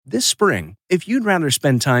This spring, if you'd rather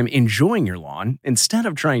spend time enjoying your lawn instead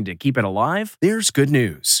of trying to keep it alive, there's good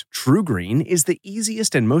news. TruGreen is the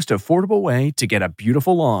easiest and most affordable way to get a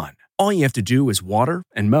beautiful lawn. All you have to do is water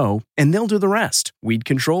and mow, and they'll do the rest. Weed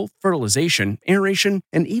control, fertilization, aeration,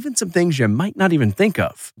 and even some things you might not even think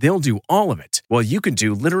of. They'll do all of it, while you can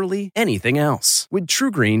do literally anything else. With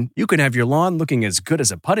TruGreen, you can have your lawn looking as good as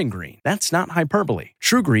a putting green. That's not hyperbole.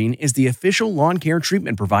 TruGreen is the official lawn care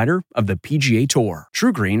treatment provider of the PGA Tour.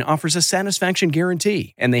 TruGreen offers a satisfaction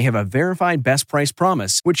guarantee, and they have a verified best price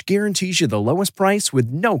promise, which guarantees you the lowest price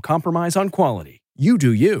with no compromise on quality. You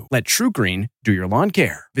do you. Let TruGreen do your lawn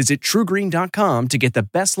care. Visit TruGreen.com to get the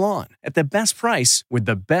best lawn at the best price with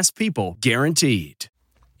the best people guaranteed.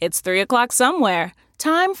 It's 3 o'clock somewhere.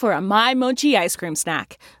 Time for a My Mochi ice cream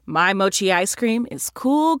snack. My Mochi ice cream is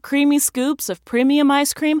cool, creamy scoops of premium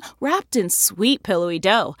ice cream wrapped in sweet, pillowy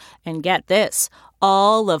dough. And get this,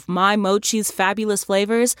 all of My Mochi's fabulous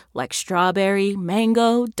flavors, like strawberry,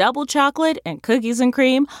 mango, double chocolate, and cookies and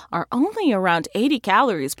cream, are only around 80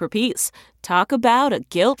 calories per piece. Talk about a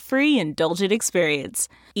guilt-free, indulgent experience.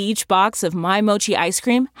 Each box of My Mochi ice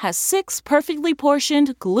cream has 6 perfectly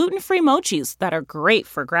portioned, gluten-free mochis that are great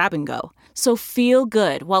for grab and go. So feel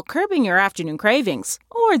good while curbing your afternoon cravings,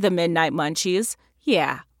 or the midnight munchies.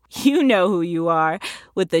 Yeah, you know who you are,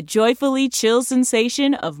 with the joyfully chill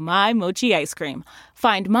sensation of My Mochi ice cream.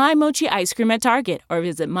 Find My Mochi ice cream at Target or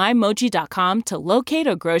visit MyMochi.com to locate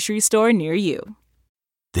a grocery store near you.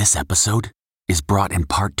 This episode is brought in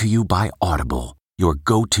part to you by Audible, your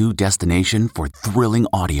go-to destination for thrilling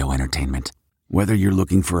audio entertainment. Whether you're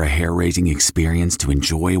looking for a hair-raising experience to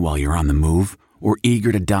enjoy while you're on the move, or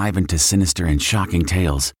eager to dive into sinister and shocking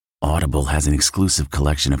tales, Audible has an exclusive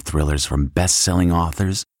collection of thrillers from best-selling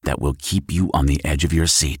authors that will keep you on the edge of your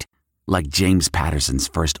seat. Like James Patterson's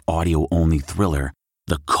first audio-only thriller,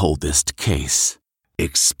 The Coldest Case.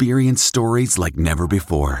 Experience stories like never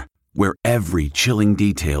before, where every chilling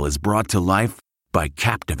detail is brought to life by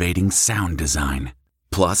captivating sound design.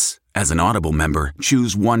 Plus, as an Audible member,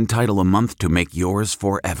 choose one title a month to make yours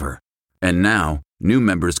forever. And now, new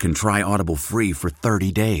members can try Audible free for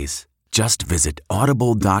 30 days. Just visit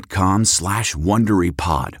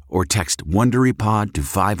audible.com/WonderyPod or text WonderyPod to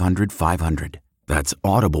 500-500. That's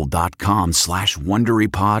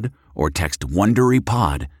audible.com/WonderyPod or text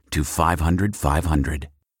WonderyPod to 500-500.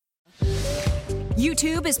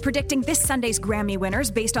 YouTube is predicting this Sunday's Grammy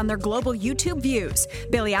winners based on their global YouTube views.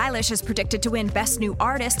 Billie Eilish is predicted to win Best New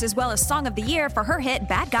Artist as well as Song of the Year for her hit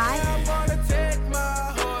Bad Guy.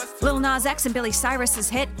 Lil Nas X and Billy Cyrus's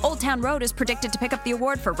hit Old Town Road is predicted to pick up the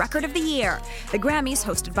award for Record of the Year. The Grammys,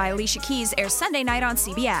 hosted by Alicia Keys, airs Sunday night on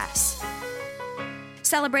CBS.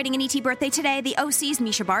 Celebrating an ET birthday today, the OC's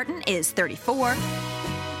Misha Barton is 34.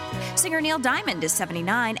 Singer Neil Diamond is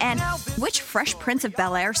 79, and which Fresh Prince of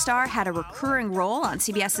Bel-Air star had a recurring role on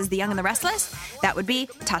CBS's The Young and the Restless? That would be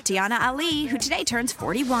Tatiana Ali, who today turns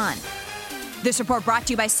 41. This report brought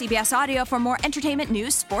to you by CBS Audio. For more entertainment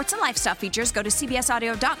news, sports, and lifestyle features, go to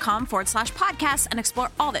cbsaudio.com/podcasts and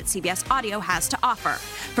explore all that CBS Audio has to offer.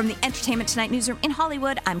 From the Entertainment Tonight newsroom in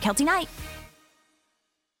Hollywood, I'm Kelty Knight.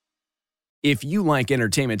 If you like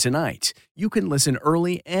Entertainment Tonight, you can listen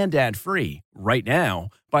early and ad-free right now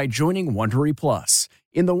by joining Wondery Plus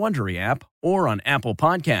in the Wondery app or on Apple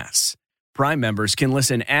Podcasts. Prime members can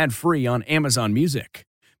listen ad-free on Amazon Music.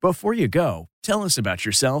 Before you go, tell us about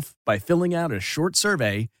yourself by filling out a short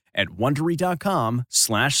survey at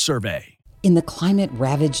Wondery.com/survey. In the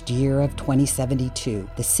climate-ravaged year of 2072,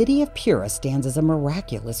 the city of Pura stands as a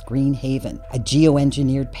miraculous green haven, a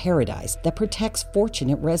geoengineered paradise that protects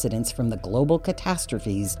fortunate residents from the global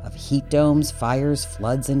catastrophes of heat domes, fires,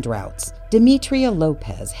 floods, and droughts. Demetria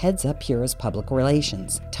Lopez heads up Pura's public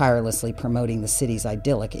relations, tirelessly promoting the city's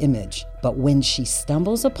idyllic image. But when she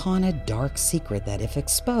stumbles upon a dark secret that, if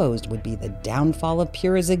exposed, would be the downfall of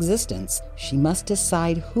Pura's existence, she must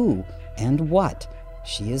decide who and what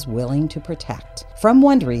she is willing to protect. From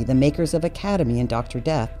Wondery, the makers of Academy and Dr.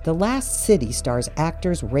 Death, The Last City stars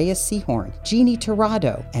actors Reyes Sehorn, Jeannie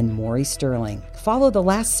Torrado, and Maury Sterling. Follow The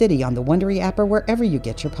Last City on the Wondery app or wherever you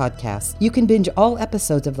get your podcasts. You can binge all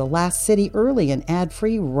episodes of The Last City early and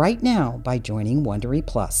ad-free right now by joining Wondery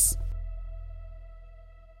Plus.